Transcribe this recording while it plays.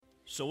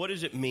So what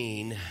does it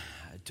mean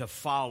to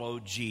follow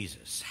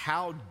Jesus?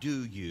 How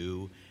do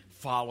you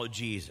follow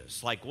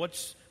Jesus? Like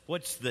what's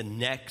the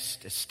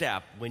next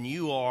step when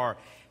you are,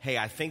 hey,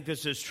 I think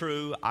this is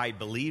true, I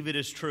believe it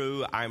is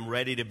true, I'm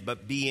ready to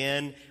be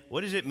in.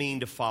 What does it mean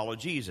to follow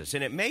Jesus?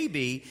 And it may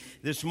be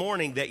this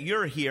morning that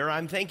you're here,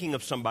 I'm thinking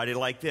of somebody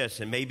like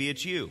this, and maybe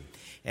it's you.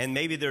 And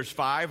maybe there's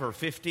 5 or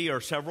 50 or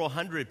several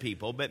hundred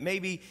people, but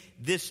maybe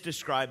this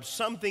describes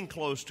something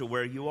close to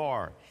where you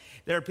are.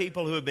 There are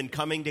people who have been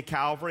coming to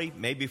Calvary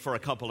maybe for a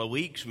couple of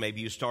weeks.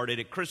 Maybe you started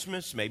at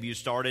Christmas. Maybe you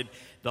started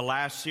the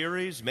last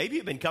series. Maybe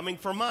you've been coming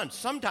for months.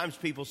 Sometimes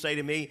people say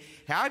to me,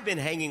 hey, I've been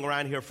hanging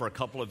around here for a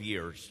couple of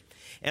years.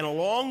 And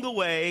along the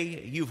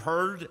way, you've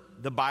heard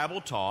the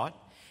Bible taught.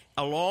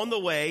 Along the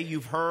way,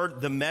 you've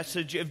heard the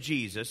message of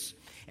Jesus.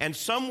 And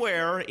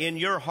somewhere in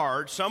your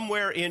heart,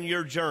 somewhere in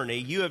your journey,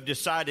 you have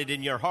decided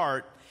in your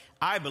heart,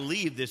 I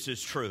believe this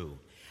is true.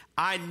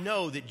 I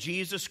know that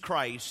Jesus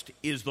Christ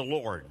is the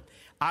Lord.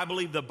 I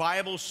believe the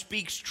Bible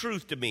speaks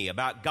truth to me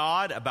about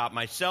God, about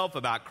myself,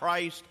 about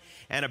Christ,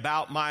 and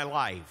about my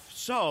life.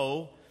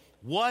 So,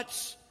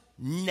 what's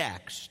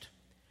next?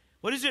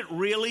 What does it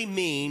really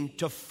mean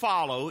to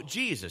follow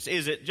Jesus?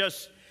 Is it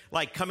just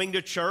like coming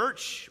to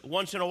church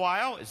once in a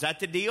while? Is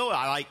that the deal?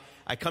 I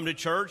come to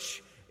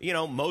church,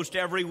 most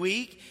every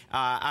week.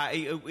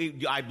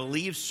 I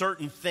believe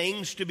certain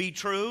things to be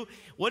true.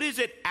 What does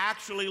it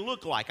actually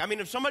look like? I mean,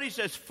 if somebody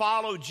says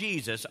follow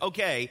Jesus,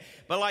 okay,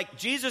 but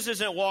Jesus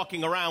isn't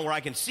walking around where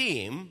I can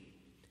see him.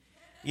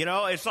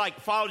 It's like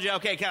follow Jesus,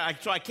 okay,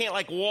 so I can't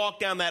walk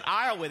down that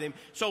aisle with him.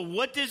 So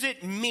what does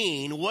it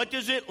mean? What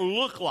does it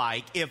look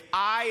like if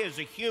I, as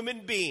a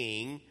human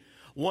being,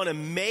 want to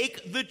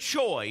make the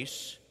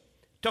choice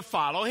to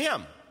follow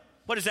him?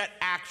 What does that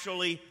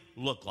actually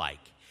look like?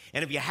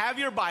 And if you have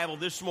your Bible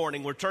this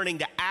morning, we're turning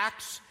to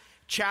Acts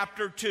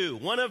chapter 2.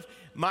 One of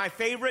my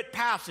favorite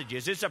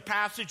passages. It's a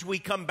passage we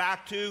come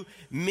back to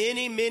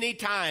many, many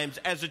times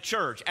as a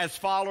church, as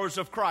followers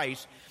of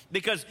Christ,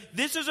 because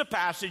this is a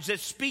passage that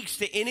speaks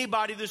to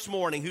anybody this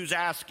morning who's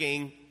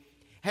asking,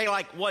 hey,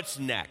 what's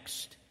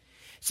next?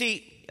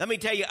 See, let me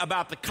tell you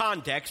about the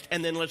context,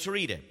 and then let's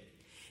read it.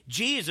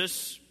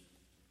 Jesus,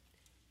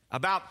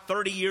 about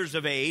 30 years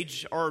of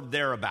age or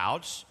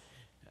thereabouts,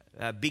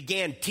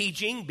 began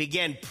teaching,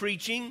 began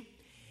preaching,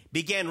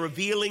 began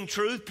revealing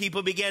truth.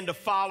 People began to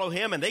follow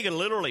him, and they could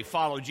literally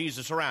follow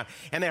Jesus around.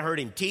 And they heard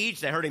him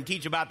teach. They heard him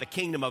teach about the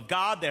kingdom of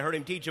God. They heard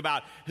him teach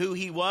about who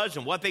he was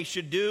and what they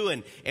should do.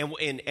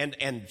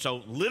 And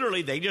so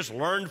literally they just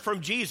learned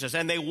from Jesus,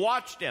 and they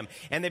watched him,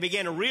 and they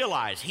began to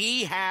realize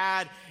he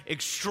had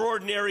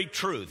extraordinary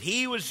truth.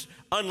 He was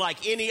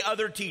unlike any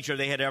other teacher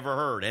they had ever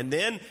heard. And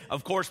then,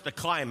 of course, the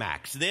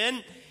climax.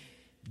 Then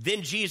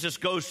Jesus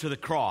goes to the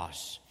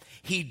cross.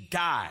 He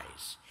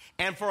dies.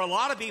 And for a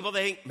lot of people,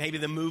 they think maybe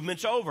the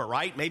movement's over,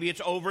 right? Maybe it's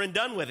over and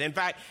done with. In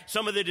fact,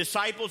 some of the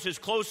disciples, his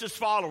closest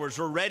followers,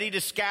 were ready to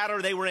scatter.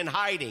 They were in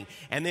hiding.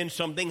 And then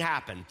something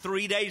happened.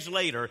 3 days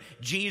later,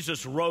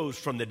 Jesus rose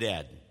from the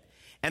dead.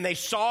 And they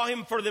saw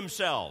him for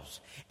themselves.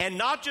 And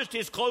not just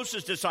his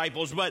closest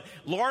disciples, but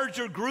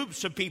larger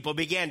groups of people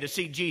began to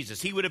see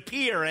Jesus. He would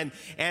appear, and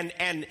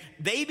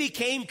they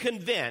became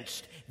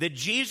convinced that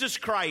Jesus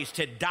Christ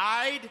had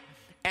died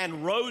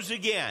and rose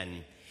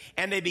again.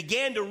 And they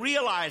began to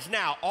realize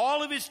now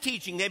all of his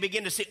teaching, they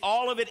began to see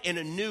all of it in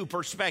a new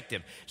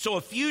perspective. So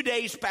a few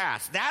days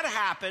passed. That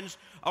happens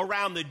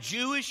around the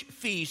Jewish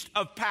feast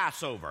of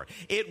Passover.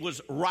 It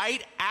was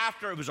right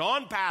after, it was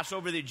on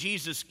Passover that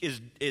Jesus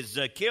is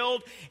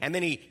killed, and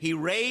then he's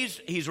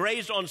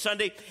raised on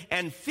Sunday,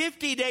 and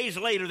 50 days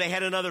later they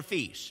had another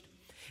feast.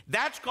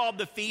 That's called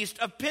the Feast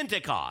of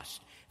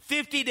Pentecost,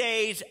 50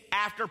 days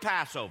after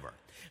Passover.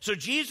 So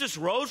Jesus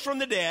rose from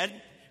the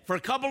dead. For a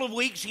couple of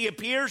weeks, he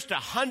appears to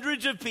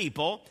hundreds of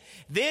people.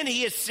 Then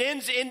he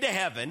ascends into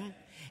heaven.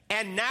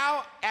 And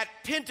now at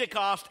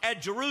Pentecost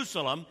at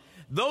Jerusalem,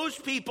 those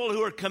people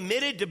who are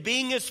committed to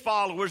being his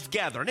followers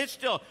gather. And it's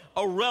still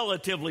a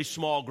relatively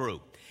small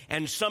group.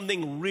 And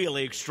something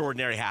really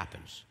extraordinary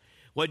happens.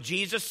 What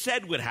Jesus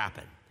said would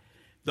happen.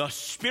 The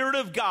Spirit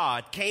of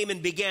God came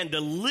and began to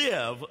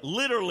live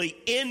literally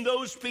in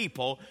those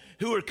people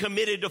who were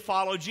committed to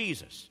follow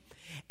Jesus.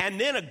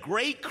 And then a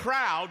great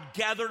crowd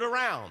gathered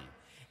around.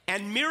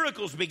 And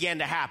miracles began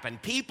to happen.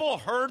 People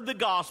heard the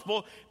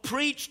gospel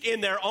preached in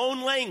their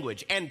own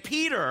language. And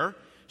Peter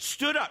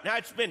stood up. Now,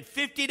 it's been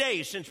 50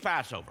 days since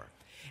Passover.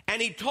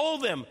 And he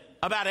told them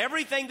about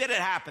everything that had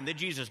happened, that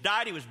Jesus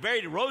died, he was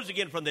buried, he rose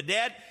again from the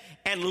dead.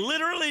 And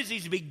literally, as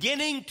he's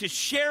beginning to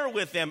share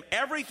with them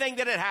everything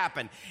that had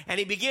happened, and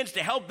he begins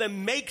to help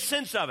them make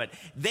sense of it,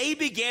 they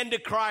began to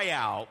cry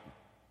out,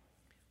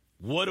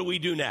 what do we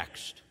do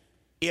next?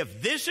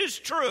 If this is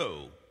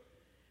true,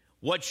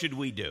 what should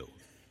we do?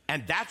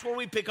 And that's where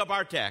we pick up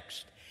our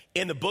text.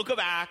 In the book of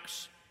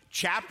Acts,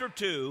 chapter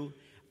 2,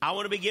 I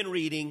want to begin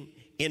reading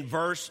in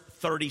verse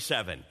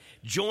 37.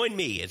 Join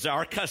me, as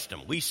our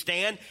custom. We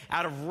stand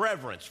out of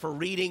reverence for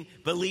reading,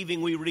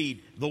 believing we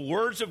read the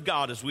words of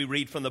God as we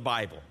read from the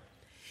Bible.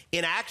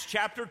 In Acts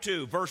chapter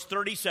 2, verse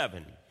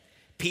 37,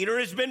 Peter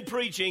has been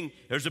preaching.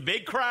 There's a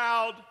big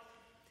crowd.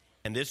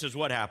 And this is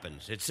what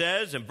happens. It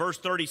says in verse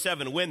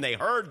 37, when they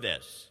heard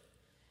this,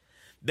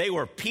 they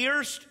were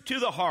pierced to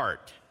the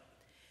heart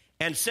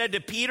and said to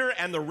Peter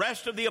and the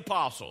rest of the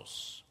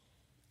apostles,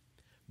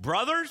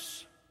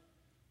 brothers,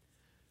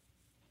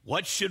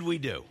 what should we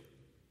do?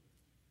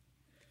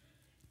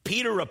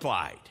 Peter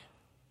replied,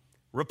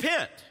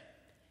 repent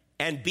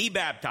and be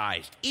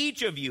baptized,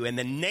 each of you, in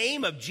the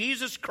name of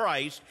Jesus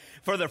Christ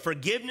for the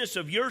forgiveness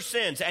of your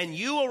sins, and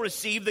you will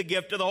receive the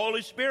gift of the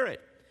Holy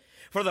Spirit.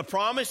 For the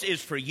promise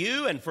is for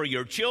you and for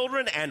your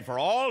children and for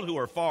all who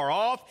are far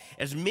off,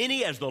 as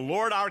many as the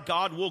Lord our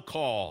God will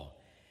call.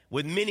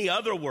 With many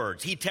other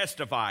words, he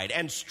testified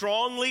and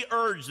strongly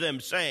urged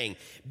them, saying,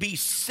 be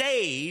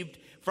saved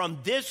from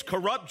this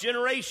corrupt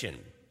generation.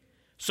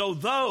 So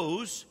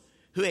those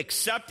who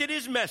accepted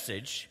his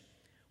message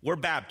were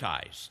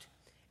baptized.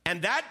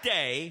 And that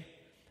day,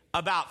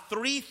 about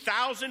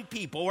 3,000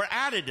 people were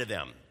added to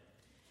them.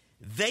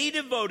 They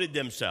devoted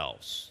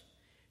themselves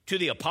to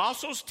the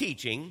apostles'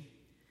 teaching,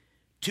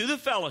 to the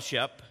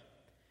fellowship,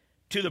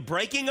 to the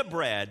breaking of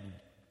bread,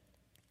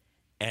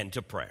 and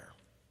to prayer.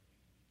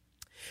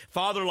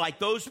 Father, like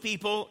those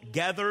people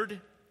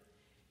gathered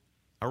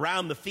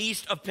around the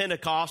Feast of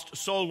Pentecost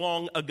so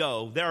long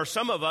ago, there are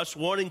some of us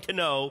wanting to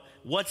know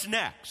what's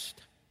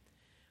next.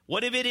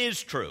 What if it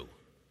is true?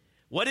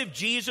 What if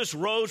Jesus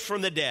rose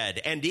from the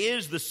dead and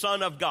is the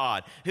Son of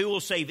God who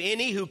will save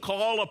any who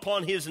call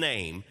upon his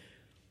name?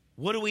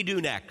 What do we do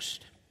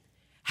next?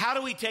 How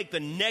do we take the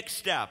next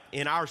step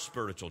in our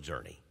spiritual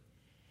journey?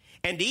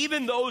 And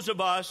even those of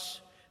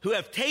us who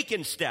have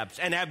taken steps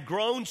and have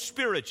grown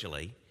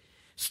spiritually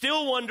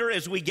still wonder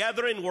as we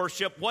gather in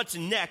worship, what's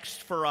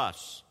next for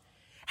us?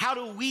 How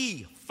do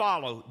we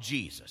follow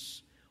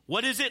Jesus?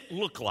 What does it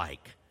look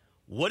like?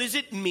 What does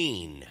it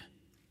mean?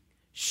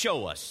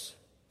 Show us,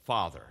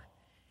 Father,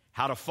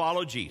 how to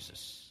follow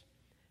Jesus.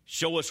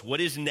 Show us what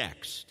is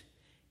next,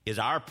 is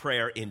our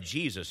prayer in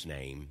Jesus'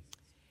 name.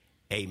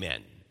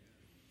 Amen.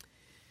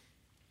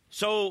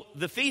 So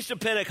the Feast of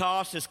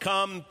Pentecost has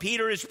come.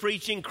 Peter is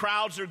preaching.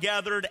 Crowds are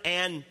gathered.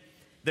 And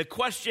the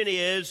question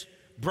is,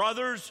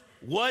 brothers,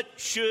 what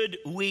should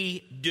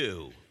we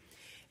do?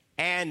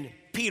 And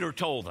Peter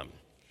told them.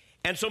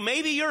 And so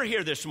maybe you're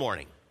here this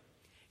morning.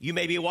 You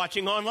may be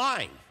watching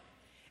online.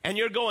 And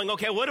you're going,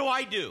 okay, what do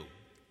I do?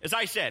 As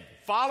I said,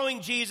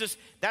 following Jesus,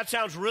 that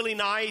sounds really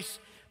nice,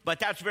 but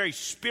that's very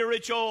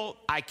spiritual.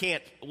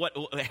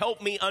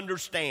 Help me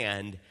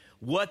understand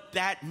what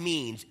that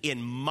means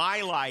in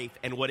my life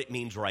and what it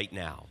means right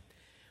now.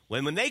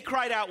 When they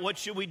cried out, what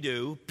should we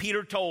do?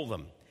 Peter told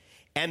them,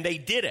 and they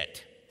did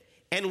it.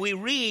 And we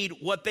read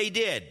what they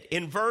did.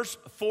 In verse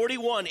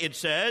 41, it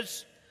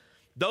says,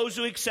 those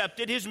who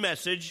accepted his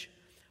message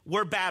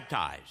were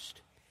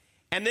baptized.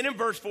 And then in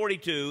verse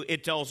 42,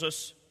 it tells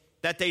us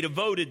that they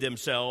devoted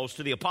themselves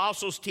to the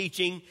apostles'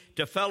 teaching,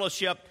 to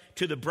fellowship,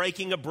 to the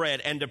breaking of bread,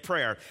 and to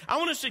prayer. I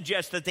want to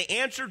suggest that the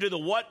answer to the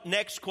what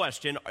next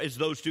question is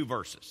those two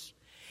verses.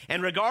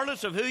 And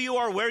regardless of who you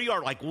are, where you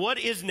are, like what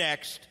is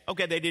next,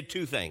 okay, they did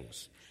two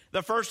things.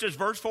 The first is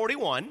verse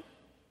 41.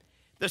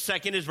 The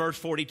second is verse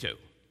 42.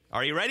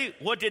 Are you ready?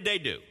 What did they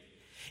do?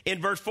 In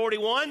verse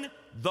 41,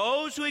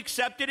 those who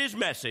accepted his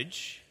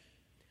message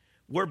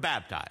were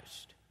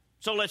baptized.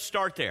 So let's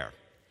start there.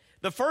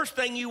 The first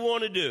thing you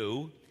want to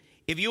do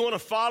if you want to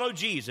follow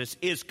Jesus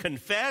is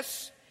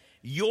confess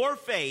your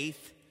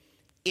faith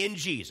in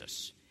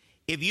Jesus.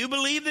 If you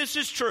believe this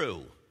is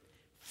true,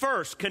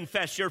 first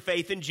confess your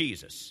faith in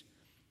Jesus.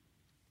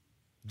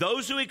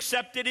 Those who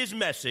accepted his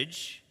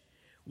message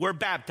were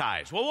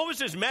baptized. Well, what was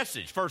his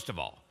message, first of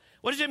all?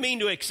 What does it mean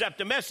to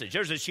accept a message?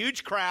 There's this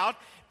huge crowd.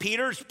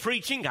 Peter's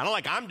preaching, kind of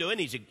like I'm doing.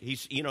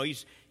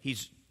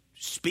 He's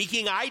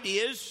speaking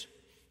ideas.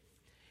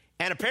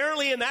 And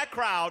apparently in that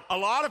crowd, a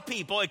lot of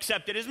people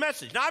accepted his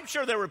message. Now, I'm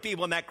sure there were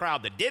people in that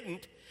crowd that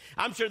didn't.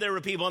 I'm sure there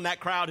were people in that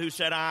crowd who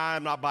said,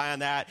 I'm not buying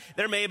that.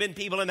 There may have been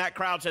people in that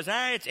crowd who says,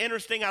 hey, it's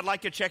interesting. I'd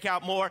like to check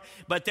out more.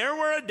 But there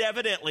were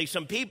evidently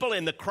some people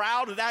in the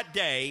crowd of that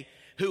day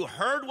who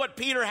heard what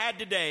Peter had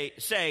to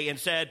say and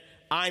said,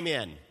 I'm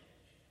in.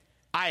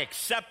 I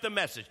accept the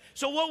message.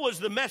 So what was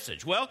the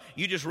message? Well,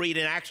 you just read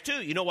in Acts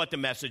 2. You know what the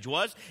message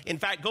was. In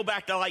fact, go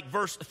back to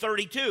verse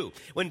 32.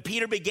 When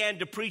Peter began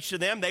to preach to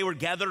them, they were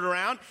gathered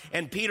around,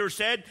 and Peter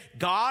said,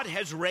 God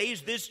has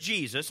raised this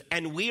Jesus,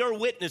 and we are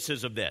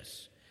witnesses of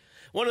this.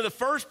 One of the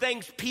first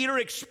things Peter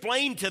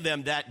explained to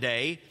them that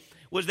day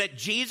was that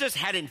Jesus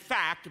had in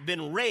fact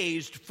been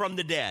raised from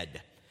the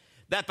dead.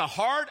 That the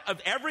heart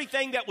of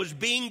everything that was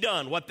being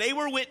done, what they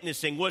were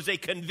witnessing, was a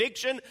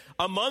conviction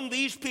among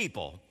these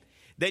people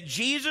that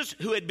Jesus,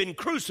 who had been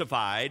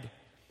crucified,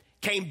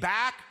 came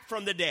back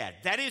from the dead.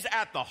 That is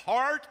at the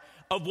heart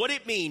of what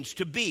it means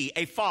to be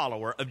a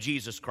follower of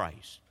Jesus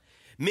Christ.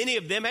 Many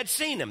of them had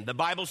seen him. The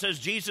Bible says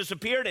Jesus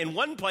appeared in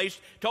one place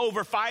to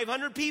over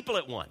 500 people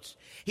at once.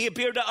 He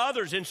appeared to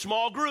others in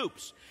small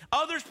groups.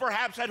 Others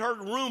perhaps had heard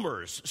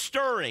rumors,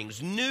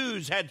 stirrings,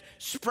 news had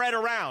spread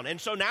around.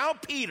 And so now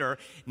Peter,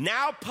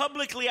 now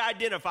publicly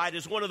identified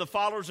as one of the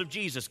followers of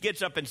Jesus,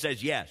 gets up and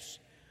says, yes,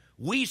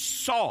 we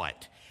saw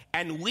it.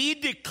 And we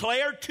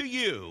declare to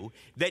you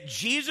that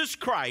Jesus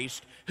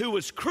Christ, who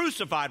was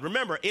crucified,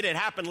 remember, it had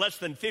happened less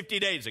than 50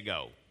 days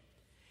ago,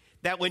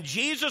 that when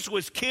Jesus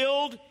was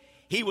killed,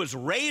 he was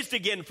raised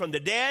again from the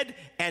dead,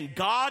 and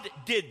God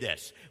did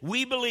this.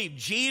 We believe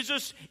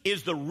Jesus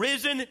is the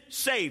risen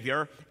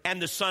Savior and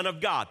the Son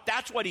of God.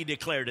 That's what he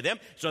declared to them.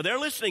 So they're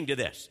listening to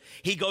this.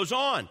 He goes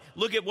on.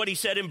 Look at what he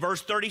said in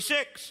verse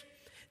 36.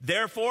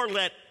 Therefore,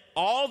 let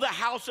all the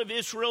house of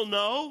Israel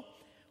know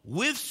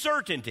with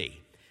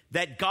certainty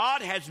that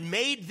God has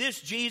made this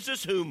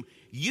Jesus whom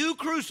you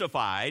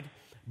crucified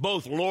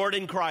both Lord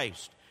and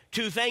Christ.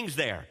 Two things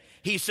there.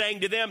 He's saying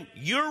to them,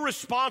 you're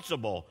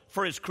responsible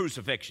for his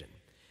crucifixion.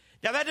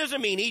 Now, that doesn't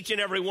mean each and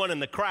every one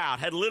in the crowd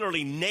had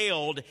literally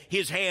nailed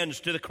his hands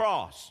to the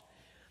cross.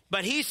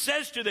 But he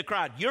says to the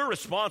crowd, you're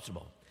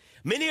responsible.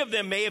 Many of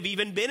them may have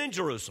even been in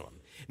Jerusalem.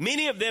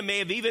 Many of them may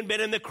have even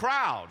been in the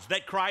crowds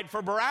that cried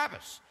for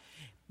Barabbas.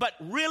 But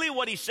really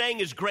what he's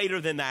saying is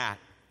greater than that.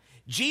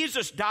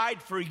 Jesus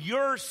died for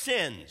your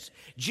sins.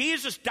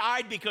 Jesus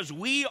died because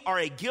we are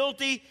a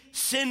guilty,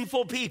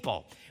 sinful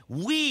people.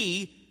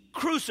 We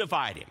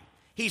crucified him.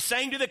 He's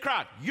saying to the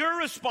crowd, you're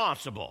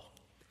responsible.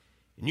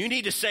 And you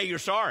need to say you're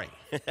sorry.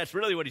 That's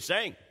really what he's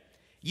saying.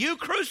 You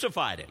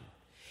crucified him.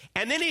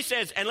 And then he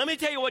says, and let me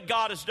tell you what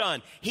God has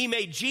done. He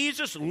made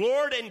Jesus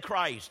Lord and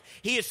Christ.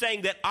 He is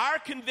saying that our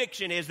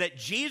conviction is that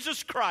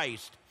Jesus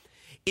Christ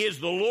is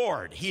the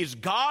Lord. He is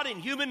God in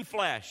human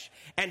flesh,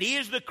 and he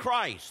is the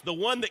Christ, the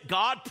one that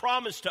God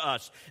promised to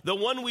us, the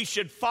one we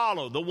should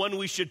follow, the one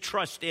we should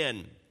trust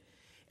in.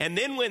 And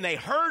then when they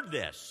heard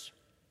this,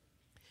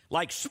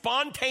 like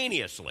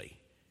spontaneously,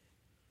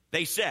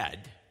 they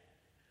said,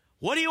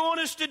 what do you want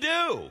us to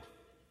do?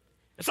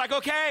 It's like,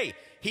 okay,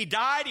 he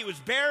died, he was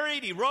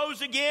buried, he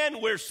rose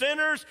again, we're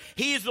sinners,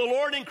 he is the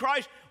Lord in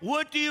Christ.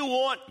 What do you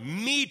want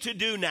me to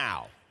do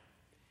now?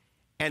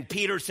 And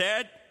Peter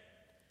said,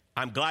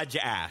 I'm glad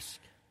you asked.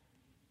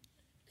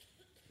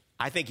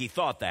 I think he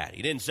thought that.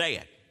 He didn't say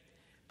it.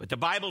 But the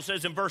Bible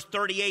says in verse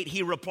 38,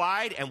 he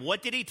replied, and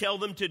what did he tell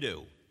them to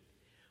do?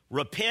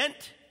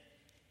 Repent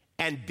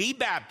and be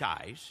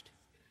baptized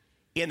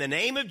in the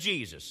name of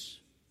Jesus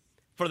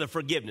for the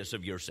forgiveness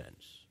of your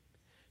sins.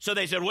 So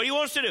they said, what do you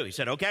want us to do? He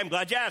said, okay, I'm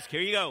glad you asked.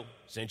 Here you go.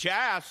 Since you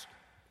asked,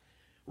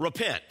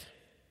 repent.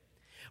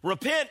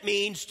 Repent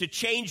means to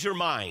change your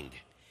mind.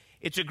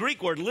 It's a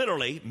Greek word,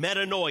 literally,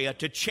 metanoia,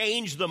 to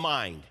change the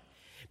mind.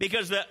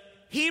 Because the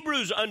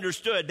Hebrews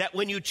understood that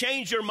when you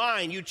change your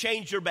mind, you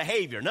change your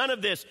behavior. None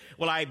of this,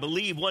 well, I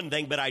believe one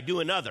thing, but I do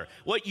another.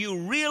 What you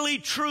really,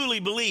 truly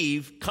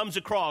believe comes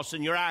across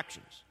in your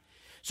actions.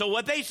 So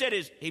what they said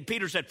is,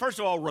 Peter said, first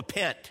of all,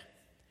 repent.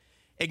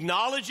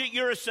 Acknowledge that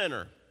you're a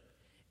sinner.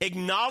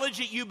 Acknowledge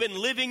that you've been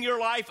living your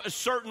life a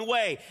certain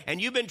way, and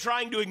you've been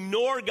trying to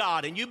ignore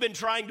God, and you've been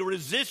trying to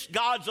resist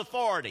God's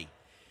authority.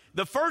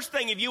 The first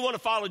thing, if you want to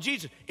follow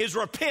Jesus, is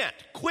repent.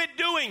 Quit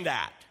doing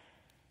that.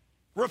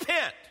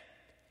 Repent.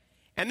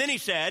 And then he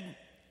said,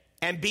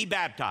 and be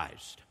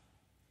baptized.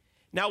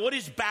 Now, what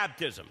is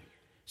baptism?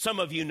 Some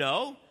of you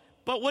know,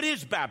 but what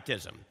is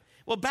baptism?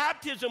 Well,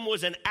 baptism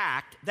was an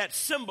act that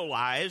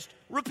symbolized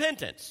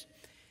repentance.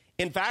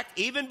 In fact,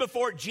 even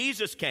before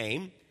Jesus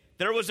came,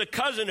 there was a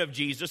cousin of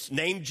Jesus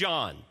named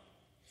John.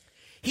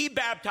 He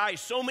baptized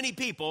so many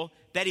people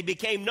that he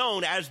became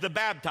known as the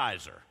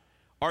baptizer,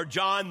 or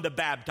John the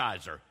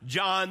baptizer,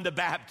 John the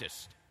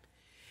Baptist.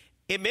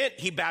 It meant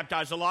he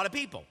baptized a lot of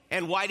people.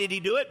 And why did he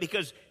do it?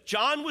 Because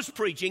John was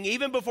preaching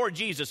even before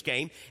Jesus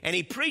came, and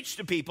he preached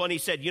to people, and he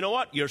said, you know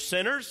what? You're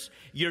sinners.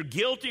 You're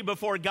guilty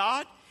before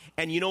God,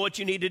 and you know what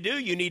you need to do?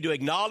 You need to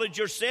acknowledge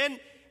your sin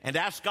and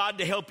ask God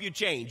to help you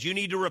change. You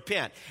need to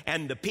repent.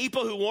 And the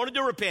people who wanted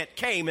to repent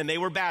came and they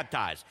were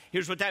baptized.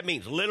 Here's what that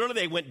means. Literally,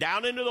 they went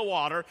down into the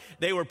water.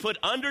 They were put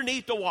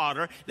underneath the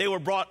water. They were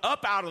brought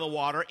up out of the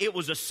water. It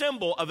was a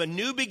symbol of a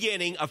new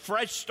beginning, a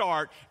fresh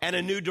start, and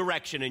a new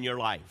direction in your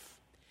life.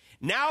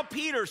 Now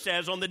Peter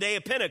says on the day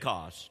of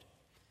Pentecost,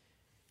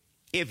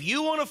 if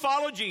you want to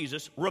follow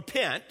Jesus,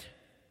 repent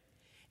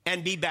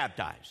and be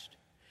baptized.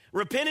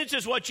 Repentance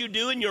is what you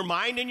do in your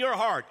mind and your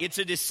heart. It's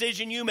a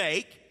decision you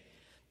make.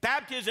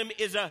 Baptism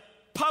is a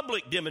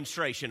public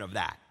demonstration of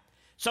that.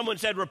 Someone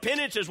said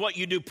repentance is what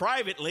you do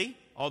privately,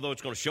 although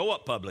it's going to show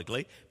up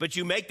publicly, but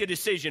you make the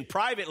decision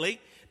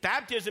privately.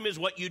 Baptism is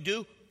what you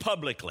do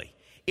publicly.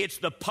 It's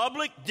the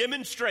public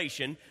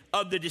demonstration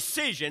of the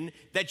decision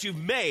that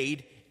you've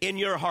made in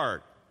your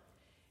heart.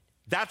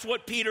 That's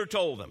what Peter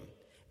told them.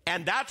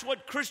 And that's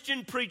what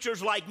Christian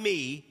preachers like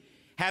me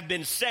have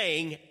been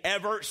saying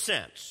ever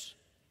since.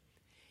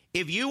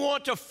 If you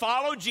want to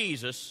follow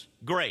Jesus,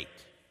 great.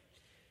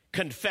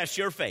 Confess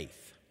your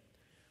faith.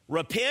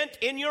 Repent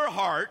in your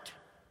heart.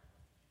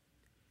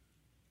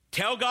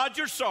 Tell God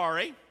you're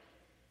sorry.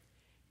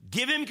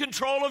 Give him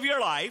control of your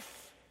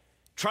life,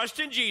 trust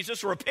in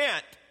Jesus,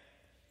 repent,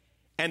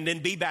 and then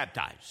be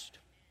baptized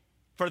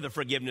for the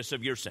forgiveness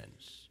of your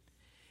sins.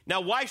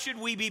 Now, why should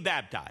we be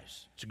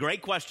baptized? It's a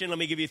great question. Let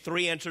me give you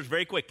 3 answers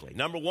very quickly.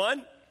 Number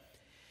 1,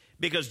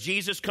 because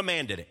Jesus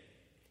commanded it.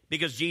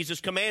 Because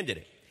Jesus commanded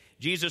it.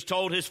 Jesus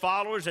told his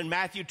followers in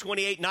Matthew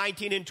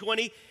 28:19 and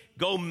 20,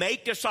 go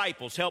make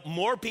disciples, help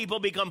more people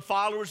become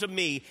followers of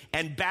me,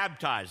 and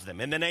baptize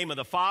them in the name of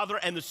the Father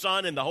and the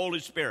Son and the Holy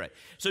Spirit.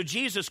 So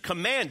Jesus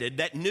commanded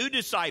that new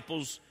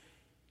disciples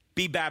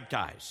be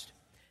baptized.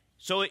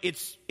 So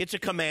it's a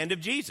command of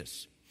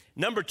Jesus.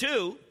 Number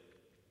 2,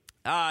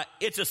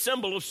 it's a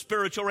symbol of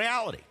spiritual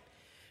reality.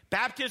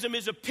 Baptism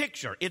is a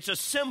picture. It's a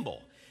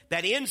symbol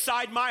that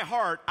inside my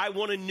heart, I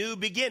want a new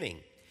beginning.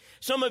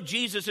 Some of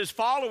Jesus'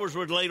 followers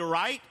would later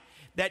write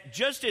that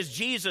just as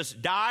Jesus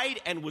died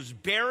and was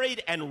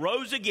buried and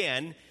rose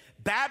again,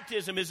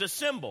 baptism is a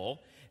symbol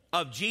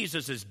of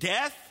Jesus'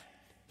 death,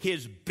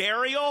 his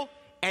burial,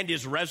 and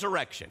his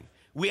resurrection.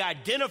 We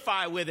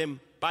identify with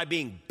him by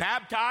being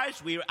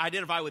baptized. We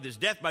identify with his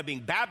death by being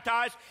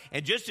baptized.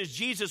 And just as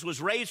Jesus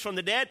was raised from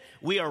the dead,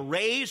 we are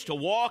raised to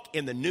walk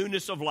in the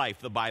newness of life,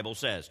 the Bible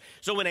says.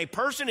 So when a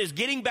person is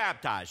getting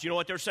baptized, you know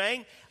what they're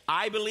saying?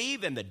 I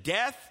believe in the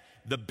death,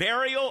 the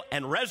burial,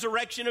 and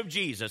resurrection of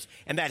Jesus,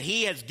 and that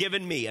he has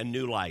given me a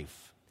new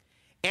life.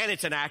 And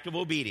it's an act of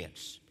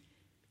obedience.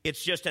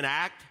 It's just an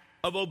act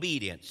of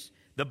obedience.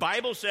 The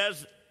Bible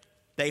says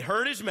they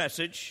heard his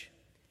message.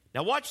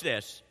 Now watch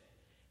this.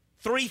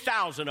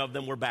 3,000 of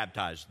them were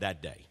baptized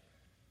that day.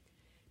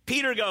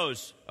 Peter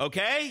goes,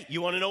 okay, you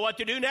want to know what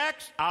to do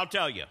next? I'll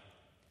tell you.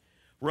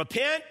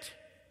 Repent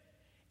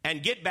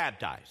and get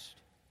baptized.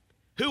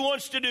 Who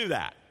wants to do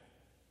that?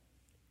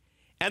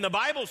 And the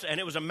Bible says, and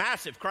it was a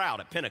massive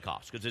crowd at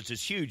Pentecost because it's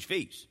this huge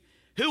feast.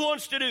 Who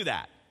wants to do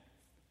that?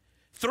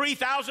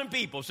 3,000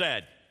 people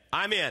said,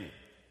 I'm in.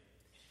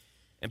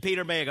 And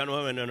Peter may have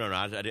gone,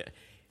 no.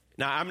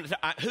 Now,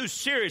 who's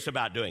serious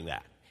about doing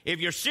that? If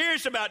you're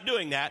serious about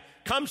doing that,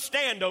 come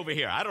stand over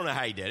here. I don't know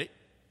how he did it.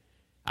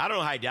 I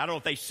don't know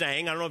if they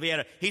sang. I don't know if he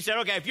had he said,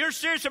 okay, if you're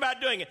serious about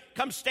doing it,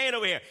 come stand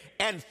over here.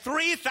 And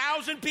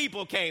 3,000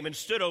 people came and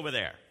stood over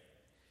there.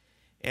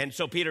 And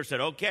so Peter said,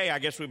 okay, I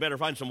guess we better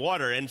find some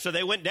water. And so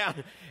they went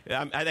down.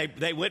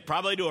 They went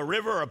probably to a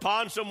river or a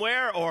pond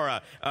somewhere or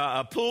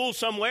a pool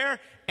somewhere,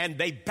 and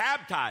they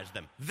baptized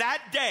them.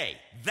 That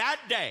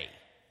day,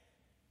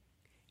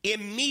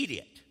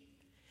 immediate.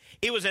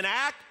 It was an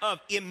act of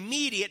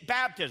immediate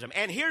baptism.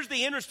 And here's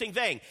the interesting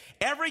thing.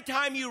 Every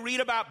time you read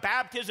about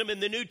baptism in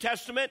the New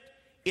Testament,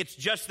 it's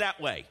just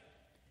that way.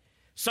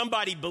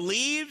 Somebody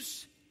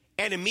believes,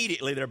 and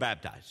immediately they're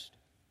baptized.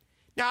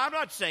 Now, I'm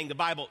not saying the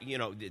Bible,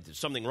 there's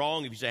something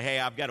wrong if you say, hey,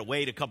 I've got to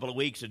wait a couple of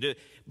weeks to do it.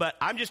 But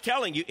I'm just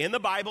telling you, in the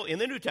Bible, in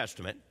the New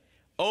Testament,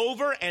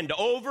 over and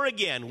over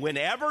again,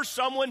 whenever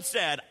someone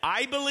said,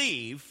 I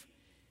believe,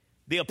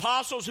 the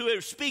apostles who were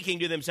speaking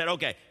to them said,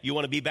 okay, you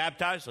want to be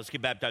baptized? Let's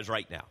get baptized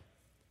right now.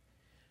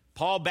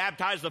 Paul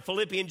baptized the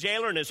Philippian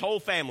jailer and his whole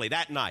family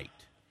that night.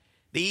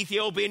 The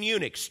Ethiopian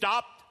eunuch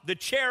stopped the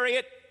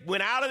chariot,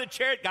 went out of the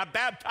chariot, got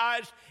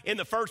baptized in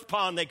the first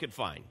pond they could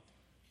find.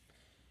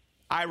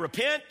 I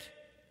repent,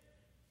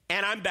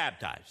 and I'm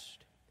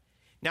baptized.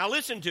 Now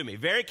listen to me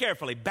very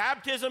carefully.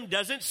 Baptism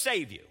doesn't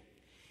save you.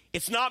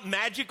 It's not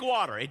magic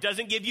water. It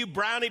doesn't give you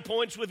brownie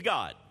points with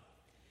God.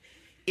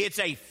 It's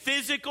a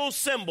physical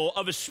symbol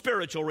of a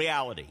spiritual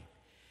reality.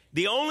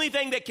 The only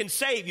thing that can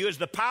save you is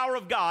the power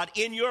of God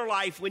in your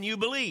life when you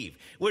believe.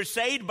 We're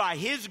saved by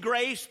his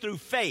grace through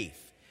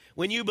faith.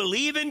 When you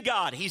believe in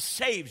God, he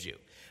saves you.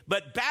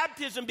 But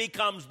baptism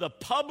becomes the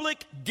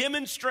public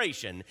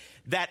demonstration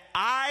that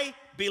I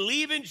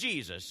believe in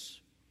Jesus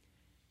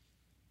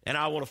and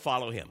I want to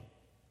follow him.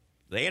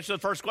 The answer to the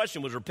first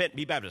question was repent and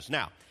be baptized.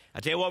 Now,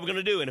 I'll tell you what we're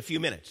going to do in a few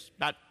minutes,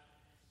 about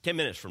 10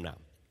 minutes from now.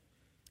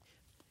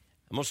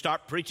 I'm going to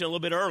start preaching a little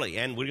bit early,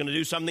 and we're going to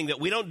do something that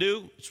we don't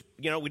do.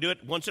 We do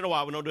it once in a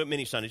while. We don't do it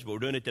many Sundays, but we're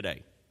doing it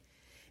today.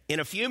 In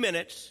a few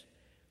minutes,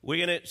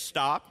 we're going to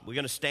stop. We're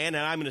going to stand,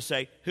 and I'm going to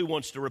say, who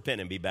wants to repent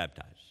and be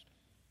baptized?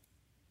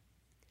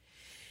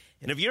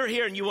 And if you're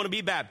here and you want to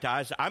be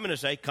baptized, I'm going to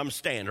say, come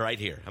stand right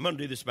here. I'm going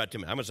to do this about 2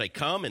 minutes. I'm going to say,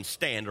 come and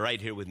stand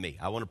right here with me.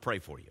 I want to pray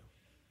for you.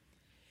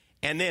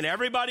 And then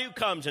everybody who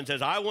comes and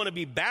says, I want to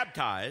be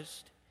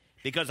baptized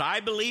because I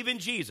believe in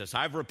Jesus.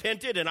 I've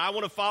repented, and I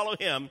want to follow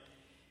him.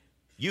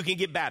 You can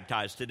get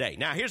baptized today.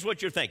 Now, here's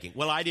what you're thinking.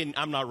 Well,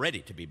 I'm not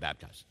ready to be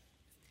baptized.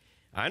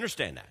 I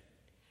understand that.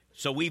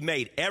 So we've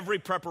made every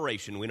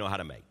preparation we know how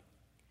to make.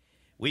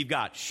 We've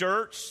got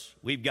shirts.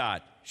 We've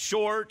got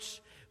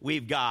shorts.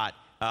 We've got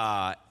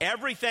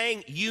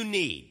everything you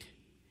need.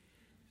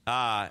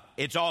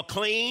 It's all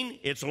clean.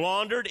 It's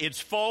laundered. It's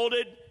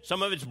folded.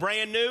 Some of it's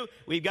brand new.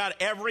 We've got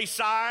every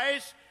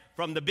size,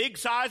 from the big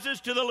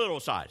sizes to the little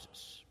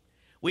sizes.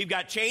 We've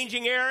got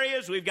changing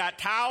areas. We've got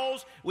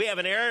towels. We have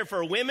an area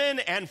for women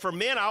and for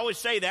men. I always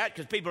say that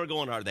because people are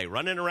going, are they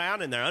running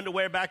around in their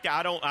underwear back there?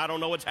 I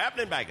don't know what's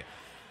happening back there.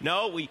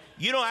 No,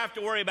 you don't have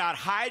to worry about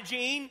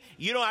hygiene.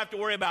 You don't have to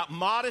worry about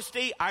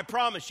modesty. I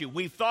promise you,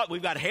 we've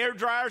got hair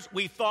dryers.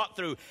 We've thought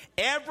through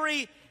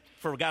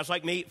for guys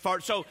like me,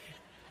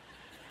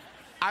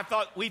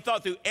 we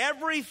thought through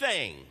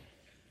everything.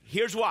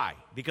 Here's why.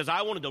 Because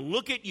I wanted to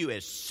look at you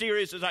as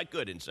serious as I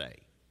could and say,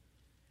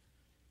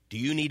 do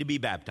you need to be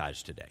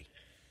baptized today?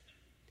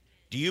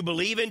 Do you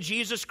believe in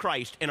Jesus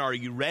Christ, and are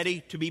you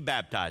ready to be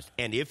baptized?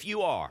 And if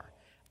you are,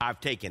 I've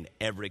taken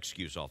every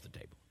excuse off the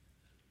table.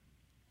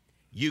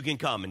 You can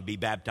come and be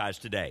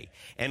baptized today.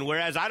 And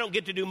whereas I don't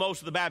get to do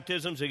most of the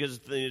baptisms because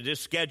of this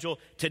schedule,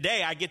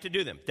 today I get to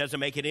do them. Doesn't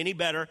make it any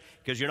better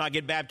because you're not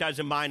getting baptized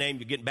in my name.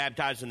 You're getting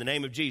baptized in the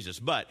name of Jesus.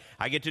 But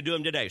I get to do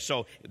them today.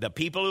 So the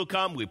people who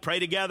come, we pray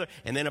together.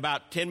 And then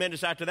about 10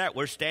 minutes after that,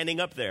 we're standing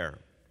up there.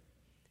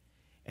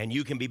 And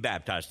you can be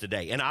baptized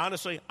today. And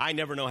honestly, I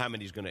never know how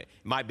many is going to. It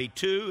might be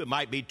 2. It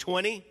might be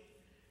 20.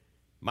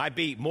 Might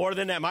be more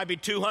than that. It might be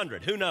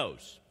 200. Who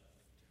knows?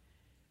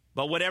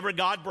 But whatever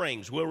God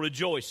brings, we'll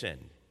rejoice in.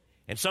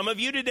 And some of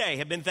you today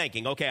have been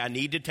thinking, okay, I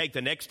need to take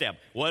the next step.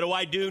 What do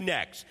I do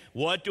next?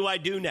 What do I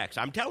do next?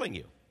 I'm telling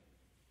you,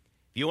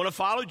 if you want to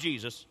follow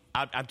Jesus,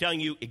 I'm telling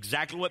you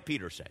exactly what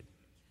Peter said.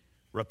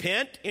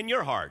 Repent in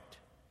your heart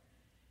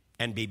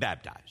and be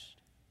baptized.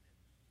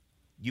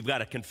 You've got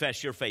to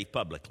confess your faith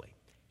publicly.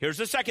 Here's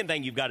the second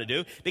thing you've got to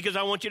do, because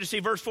I want you to see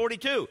verse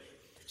 42.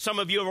 Some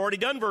of you have already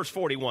done verse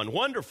 41.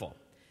 Wonderful.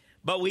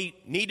 But we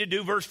need to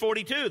do verse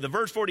 42. The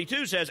verse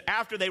 42 says,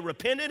 after they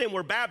repented and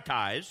were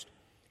baptized,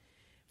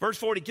 verse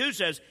 42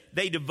 says,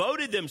 they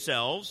devoted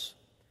themselves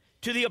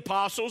to the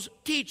apostles'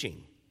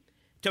 teaching,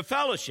 to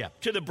fellowship,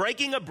 to the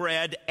breaking of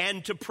bread,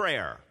 and to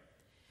prayer.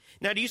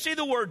 Now, do you see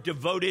the word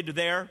devoted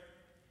there?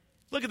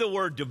 Look at the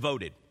word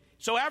devoted.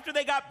 So after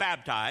they got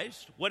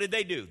baptized, what did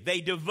they do? They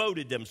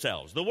devoted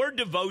themselves. The word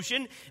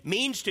devotion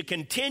means to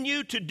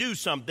continue to do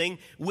something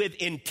with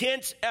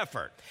intense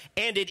effort.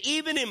 And it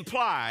even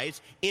implies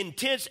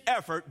intense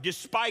effort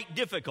despite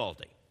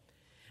difficulty.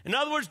 In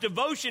other words,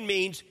 devotion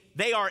means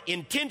they are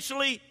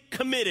intentionally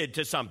committed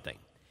to something.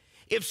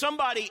 If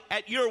somebody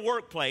at your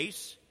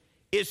workplace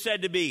is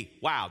said to be,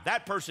 wow,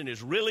 that person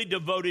is really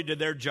devoted to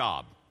their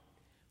job,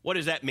 what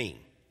does that mean?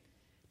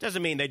 It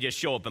doesn't mean they just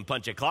show up and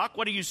punch a clock.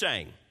 What are you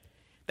saying?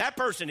 That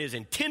person is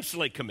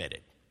intensely committed.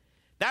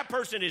 That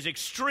person is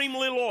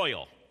extremely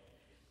loyal.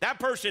 That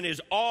person is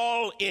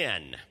all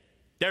in.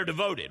 They're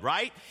devoted,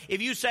 right?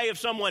 If you say of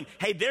someone,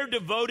 hey, they're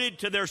devoted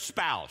to their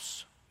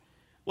spouse,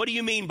 what do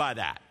you mean by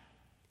that?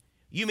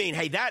 You mean,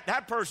 hey,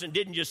 that person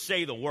didn't just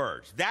say the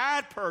words.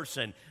 That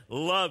person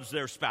loves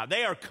their spouse.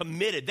 They are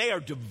committed. They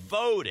are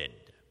devoted.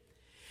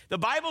 The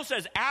Bible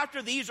says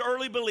after these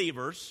early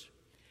believers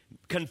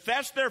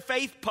confessed their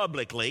faith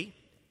publicly,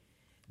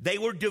 they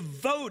were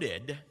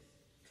devoted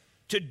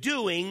to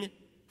doing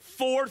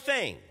 4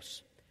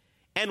 things.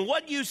 And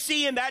what you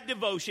see in that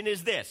devotion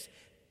is this.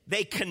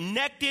 They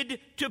connected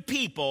to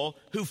people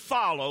who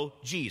follow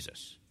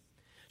Jesus.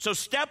 So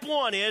step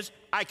 1 is,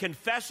 I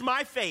confess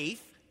my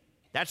faith.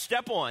 That's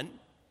step 1.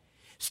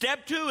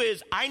 Step 2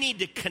 is, I need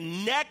to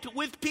connect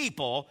with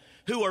people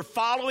who are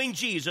following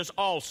Jesus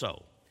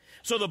also.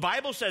 So the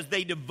Bible says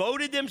they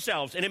devoted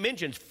themselves, and it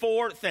mentions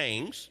 4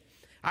 things.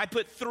 I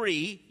put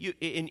 3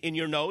 in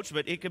your notes,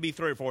 but it could be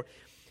 3 or 4.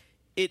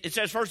 It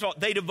says, first of all,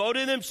 they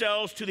devoted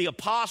themselves to the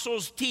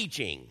apostles'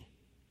 teaching.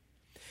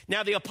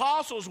 Now, the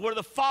apostles were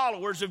the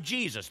followers of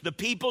Jesus, the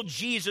people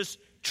Jesus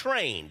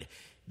trained.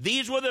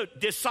 These were the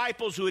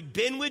disciples who had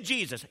been with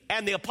Jesus,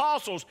 and the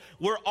apostles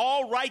were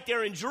all right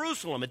there in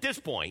Jerusalem at this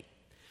point.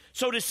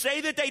 So to say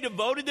that they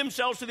devoted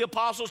themselves to the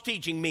apostles'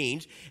 teaching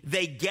means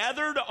they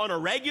gathered on a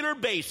regular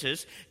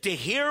basis to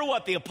hear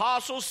what the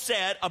apostles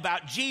said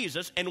about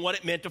Jesus and what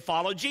it meant to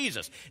follow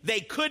Jesus. They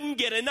couldn't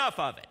get enough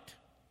of it.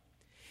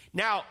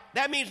 Now,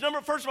 that means,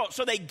 first of all,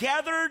 so they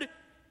gathered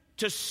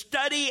to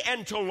study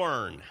and to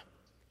learn.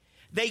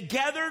 They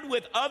gathered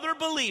with other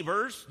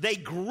believers, they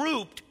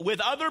grouped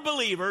with other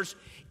believers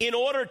in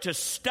order to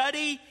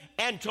study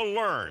and to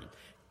learn.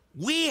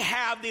 We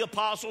have the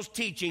apostles'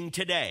 teaching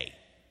today.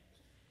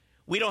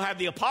 We don't have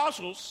the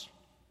apostles,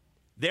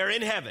 they're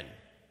in heaven.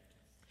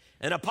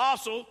 An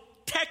apostle,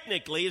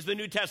 technically, as the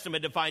New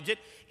Testament defines it,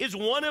 is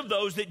one of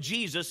those that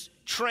Jesus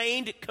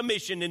trained,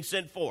 commissioned, and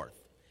sent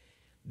forth.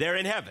 They're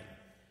in heaven.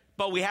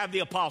 But we have the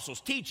apostles'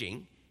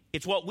 teaching.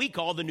 It's what we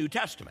call the New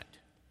Testament.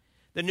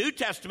 The New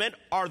Testament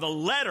are the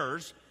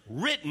letters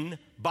written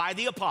by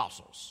the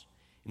apostles.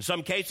 In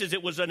some cases,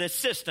 it was an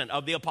assistant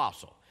of the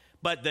apostle.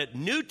 But the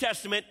New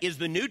Testament is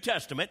the New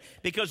Testament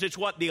because it's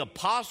what the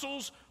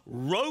apostles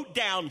wrote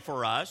down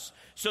for us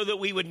so that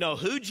we would know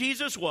who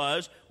Jesus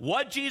was,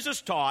 what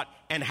Jesus taught,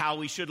 and how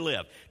we should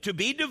live. To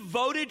be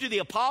devoted to the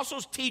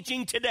apostles'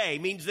 teaching today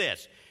means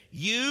this.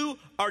 You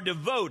are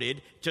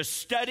devoted to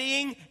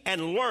studying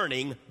and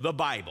learning the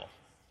Bible.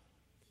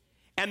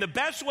 And the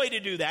best way to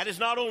do that is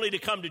not only to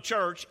come to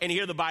church and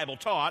hear the Bible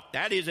taught,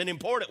 that is an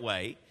important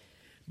way,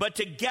 but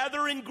to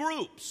gather in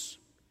groups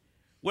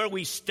where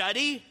we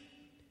study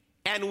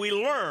and we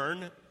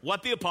learn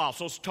what the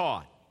apostles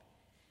taught.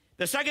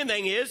 The second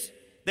thing is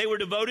They were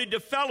devoted to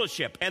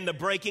fellowship and the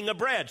breaking of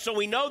bread. So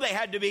we know they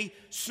had to be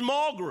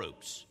small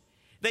groups.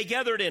 They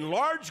gathered in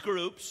large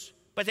groups,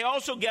 but they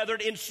also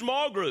gathered in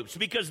small groups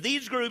because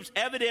these groups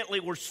evidently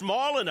were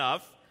small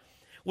enough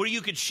where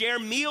you could share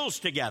meals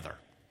together.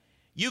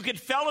 You could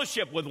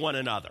fellowship with one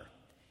another.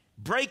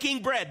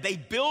 Breaking bread, they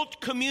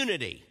built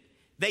community.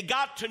 They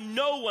got to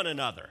know one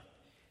another.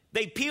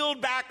 They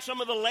peeled back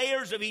some of the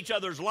layers of each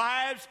other's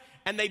lives,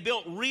 and they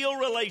built real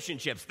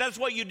relationships. That's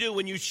what you do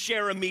when you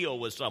share a meal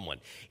with someone.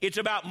 It's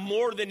about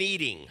more than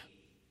eating.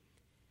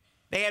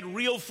 They had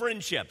real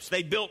friendships.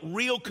 They built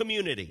real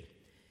community.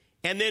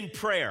 And then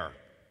prayer.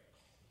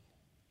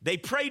 They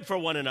prayed for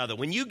one another.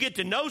 When you get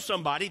to know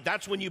somebody,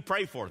 that's when you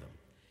pray for them.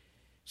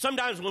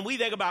 Sometimes when we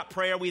think about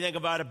prayer, we think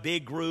about a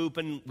big group,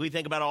 and we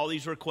think about all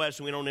these requests,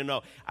 and we don't even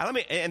know.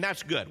 And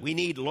that's good. We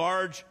need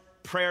large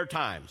prayer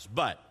times.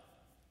 But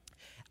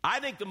I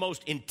think the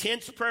most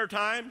intense prayer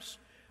times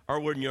are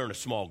when you're in a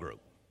small group,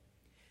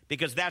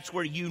 because that's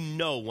where you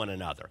know one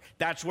another.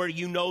 That's where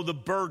you know the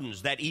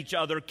burdens that each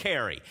other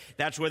carry.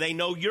 That's where they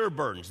know your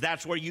burdens.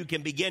 That's where you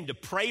can begin to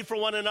pray for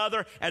one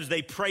another as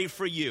they pray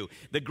for you.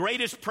 The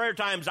greatest prayer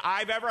times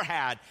I've ever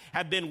had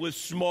have been with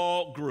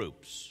small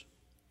groups.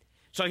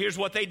 So here's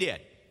what they did.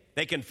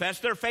 They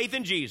confessed their faith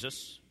in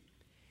Jesus,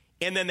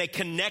 and then they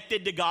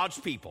connected to God's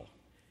people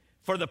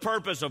for the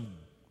purpose of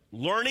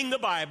learning the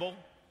Bible,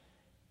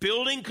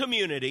 building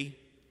community,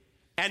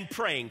 and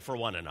praying for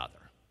one another.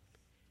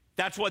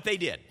 That's what they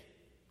did.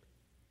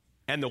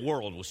 And the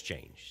world was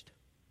changed.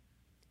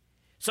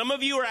 Some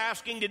of you are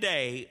asking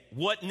today,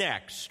 what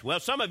next? Well,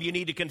 some of you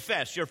need to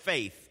confess your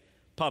faith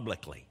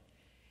publicly.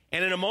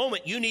 And in a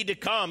moment, you need to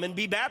come and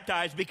be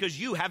baptized because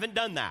you haven't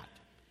done that.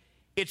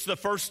 It's the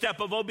first step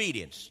of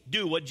obedience.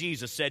 Do what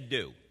Jesus said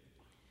do.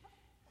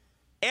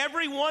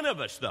 Every one of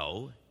us,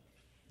 though,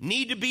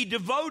 need to be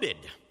devoted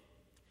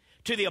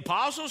to the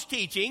apostles'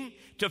 teaching,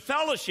 to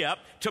fellowship,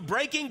 to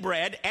breaking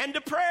bread, and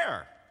to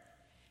prayer.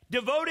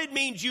 Devoted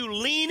means you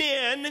lean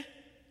in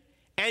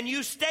and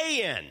you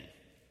stay in.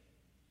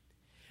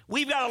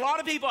 We've got a lot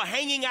of people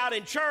hanging out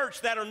in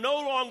church that are no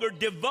longer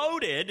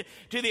devoted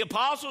to the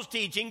apostles'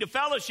 teaching, to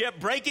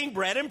fellowship, breaking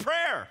bread, and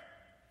prayer.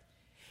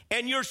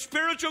 And your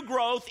spiritual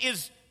growth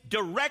is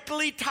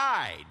directly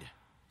tied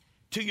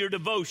to your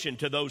devotion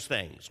to those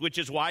things, which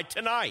is why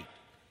tonight,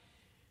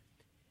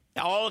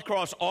 all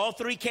across all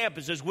three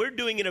campuses, we're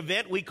doing an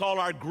event we call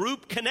our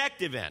Group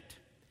Connect event.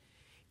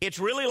 It's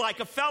really like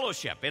a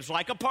fellowship. It's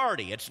like a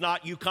party. It's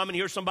not you come and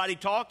hear somebody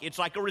talk. It's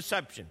like a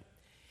reception.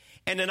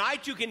 And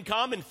tonight you can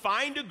come and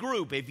find a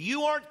group. If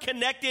you aren't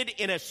connected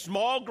in a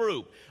small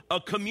group, a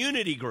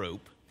community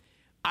group,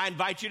 I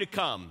invite you to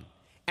come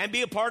and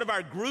be a part of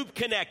our Group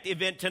Connect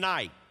event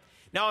tonight.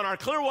 Now, on our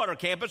Clearwater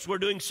campus, we're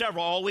doing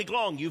several all week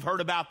long. You've heard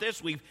about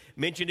this. We've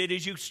mentioned it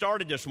as you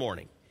started this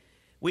morning.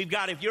 We've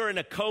got, if you're in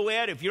a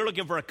co-ed, if you're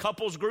looking for a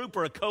couples group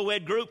or a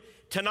co-ed group,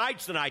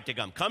 tonight's the night to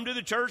come. Come to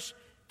the church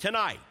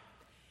tonight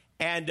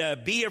and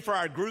be here for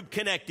our Group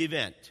Connect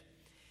event.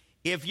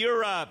 If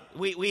you're,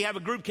 we have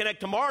a Group Connect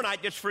tomorrow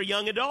night just for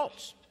young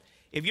adults.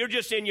 If you're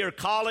just in your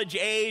college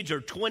age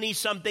or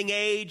 20-something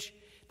age,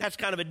 that's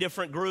kind of a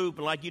different group,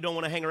 and like you don't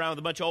want to hang around with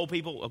a bunch of old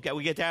people. Okay,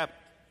 we get that.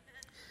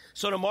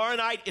 So tomorrow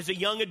night is a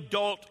young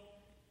adult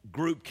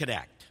Group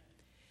Connect.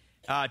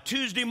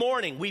 Tuesday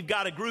morning, we've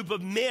got a group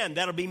of men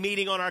that'll be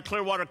meeting on our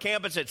Clearwater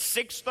campus at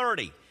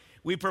 6:30.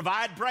 We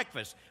provide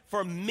breakfast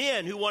for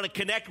men who want to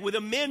connect with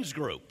a men's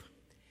group.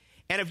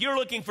 And if you're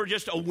looking for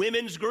just a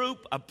women's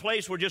group, a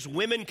place where just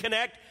women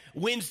connect,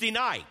 Wednesday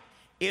night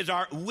is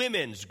our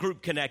women's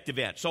Group Connect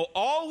event. So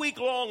all week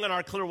long on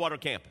our Clearwater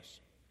campus,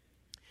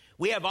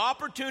 we have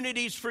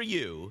opportunities for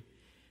you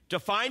to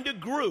find a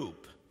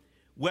group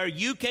where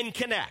you can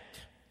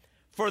connect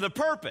for the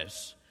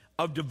purpose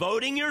of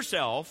devoting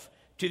yourself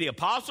to the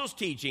apostles'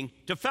 teaching,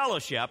 to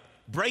fellowship,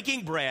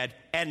 breaking bread,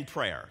 and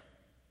prayer.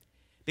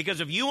 Because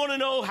if you want to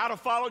know how to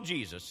follow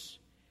Jesus,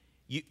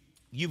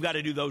 you've got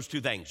to do those two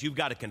things. You've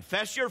got to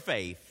confess your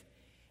faith,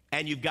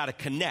 and you've got to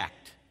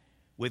connect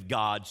with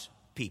God's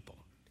people.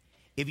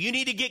 If you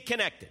need to get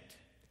connected,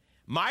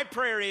 my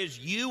prayer is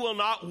you will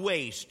not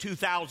waste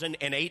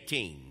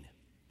 2018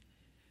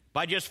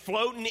 by just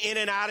floating in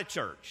and out of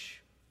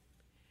church,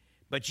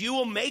 but you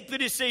will make the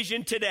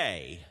decision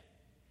today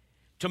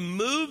to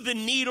move the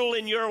needle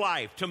in your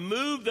life, to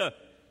move the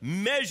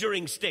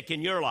measuring stick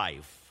in your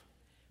life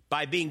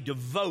by being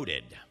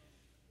devoted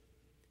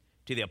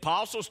to the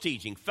apostles'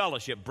 teaching,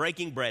 fellowship,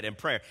 breaking bread, and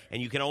prayer.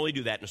 And you can only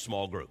do that in a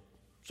small group.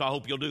 So I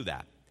hope you'll do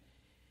that.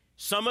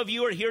 Some of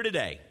you are here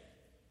today,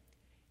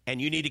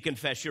 and you need to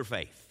confess your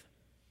faith.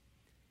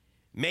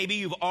 Maybe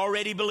you've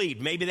already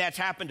believed. Maybe that's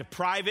happened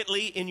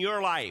privately in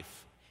your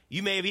life.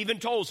 You may have even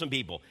told some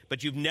people,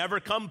 but you've never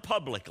come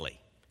publicly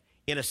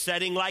in a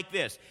setting like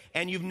this,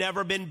 and you've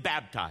never been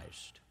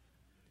baptized.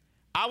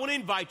 I want to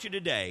invite you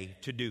today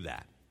to do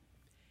that.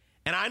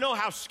 And I know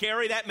how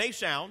scary that may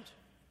sound,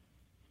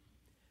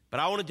 but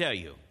I want to tell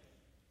you,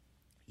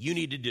 you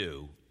need to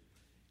do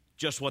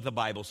just what the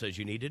Bible says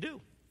you need to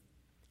do.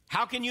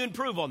 How can you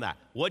improve on that?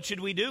 What should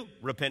we do?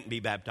 Repent and be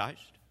baptized.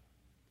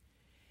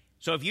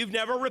 So if you've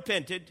never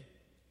repented,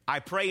 I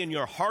pray in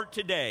your heart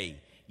today,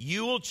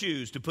 you will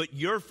choose to put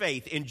your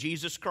faith in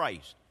Jesus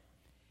Christ.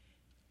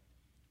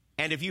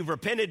 And if you've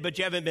repented but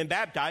you haven't been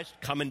baptized,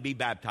 come and be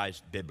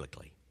baptized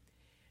biblically.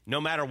 No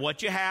matter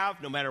what you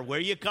have, no matter where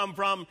you come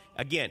from,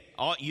 again,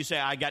 you say,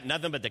 I got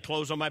nothing but the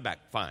clothes on my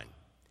back. Fine.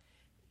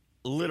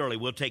 Literally,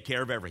 we'll take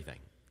care of everything.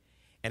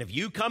 And if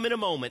you come in a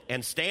moment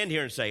and stand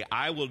here and say,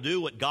 I will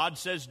do what God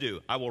says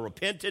do, I will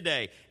repent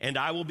today and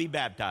I will be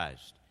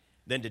baptized,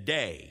 then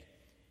today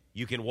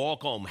you can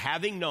walk home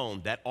having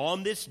known that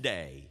on this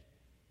day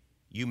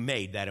you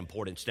made that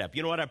important step.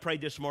 You know what I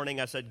prayed this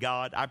morning? I said,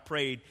 God, I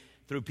prayed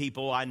through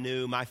people I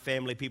knew, my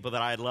family, people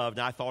that I loved,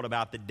 and I thought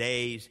about the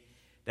days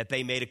that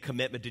they made a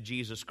commitment to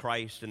Jesus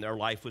Christ and their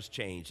life was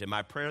changed. And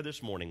my prayer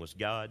this morning was,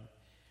 God,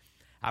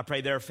 I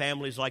pray there are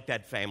families like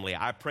that family.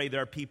 I pray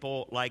there are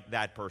people like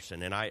that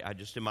person. And I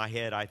just, in my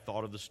head, I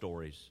thought of the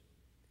stories.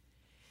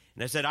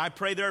 And I said, I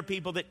pray there are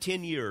people that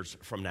 10 years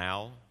from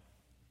now,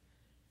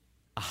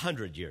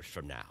 100 years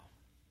from now,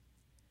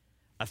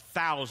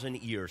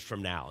 1,000 years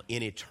from now,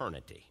 in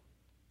eternity,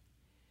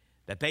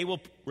 that they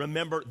will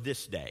remember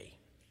this day,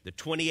 the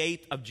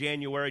 28th of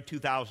January,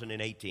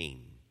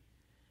 2018,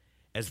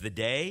 as the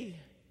day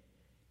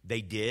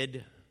they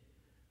did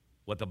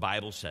what the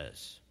Bible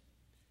says.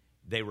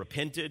 They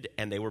repented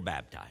and they were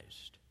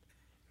baptized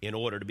in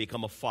order to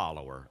become a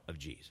follower of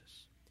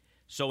Jesus.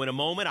 So in a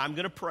moment, I'm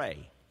going to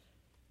pray.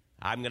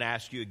 I'm going to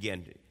ask you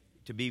again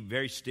to be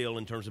very still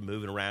in terms of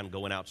moving around,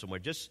 going out somewhere,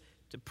 just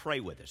to pray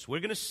with us.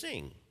 We're going to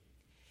sing.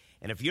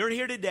 And if you're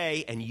here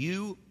today and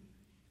you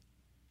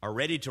are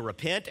ready to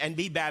repent and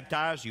be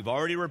baptized, you've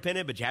already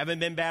repented but you haven't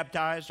been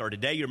baptized, or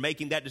today you're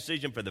making that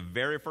decision for the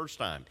very first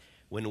time,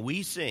 when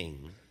we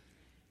sing,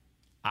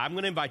 I'm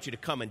going to invite you to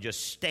come and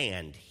just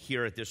stand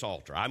here at this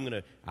altar.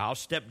 I'll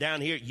step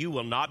down here. You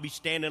will not be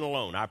standing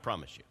alone, I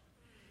promise you.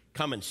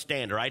 Come and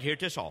stand right here at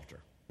this altar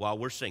while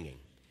we're singing.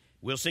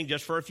 We'll sing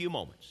just for a few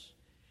moments.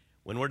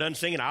 When we're done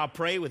singing, I'll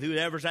pray with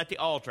whoever's at the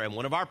altar, and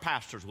one of our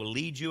pastors will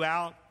lead you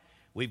out.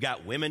 We've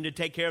got women to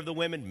take care of the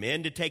women,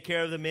 men to take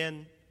care of the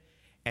men.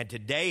 And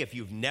today, if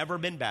you've never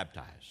been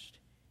baptized,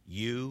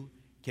 you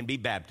can be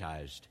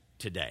baptized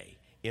today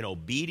in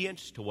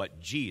obedience to what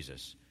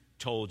Jesus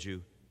told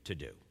you to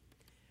do.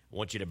 I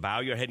want you to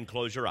bow your head and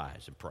close your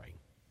eyes and pray.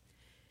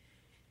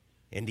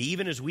 And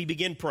even as we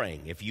begin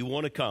praying, if you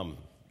want to come,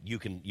 you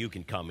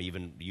can come.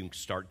 Even you can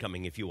start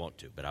coming if you want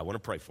to. But I want to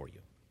pray for you.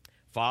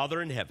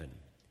 Father in heaven,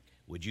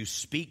 would you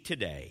speak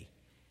today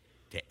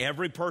to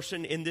every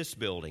person in this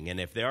building? And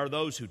if there are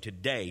those who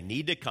today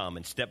need to come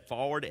and step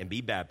forward and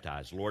be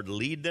baptized, Lord,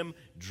 lead them,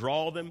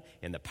 draw them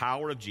in the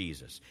power of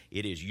Jesus.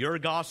 It is your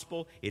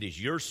gospel. It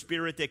is your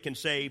spirit that can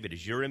save. It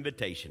is your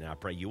invitation. And I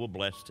pray you will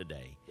bless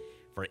today.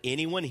 For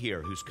anyone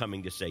here who's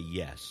coming to say,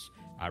 yes,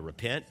 I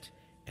repent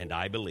and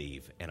I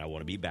believe and I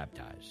want to be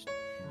baptized,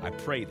 I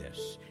pray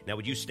this. Now,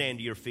 would you stand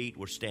to your feet?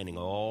 We're standing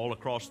all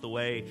across the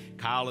way.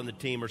 Kyle and the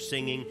team are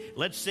singing.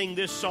 Let's sing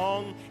this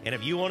song. And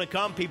if you want to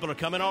come, people are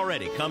coming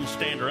already. Come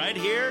stand right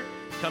here.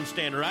 Come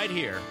stand right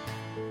here.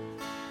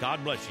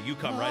 God bless you. You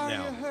come right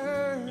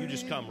now. You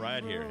just come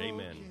right here.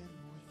 Amen.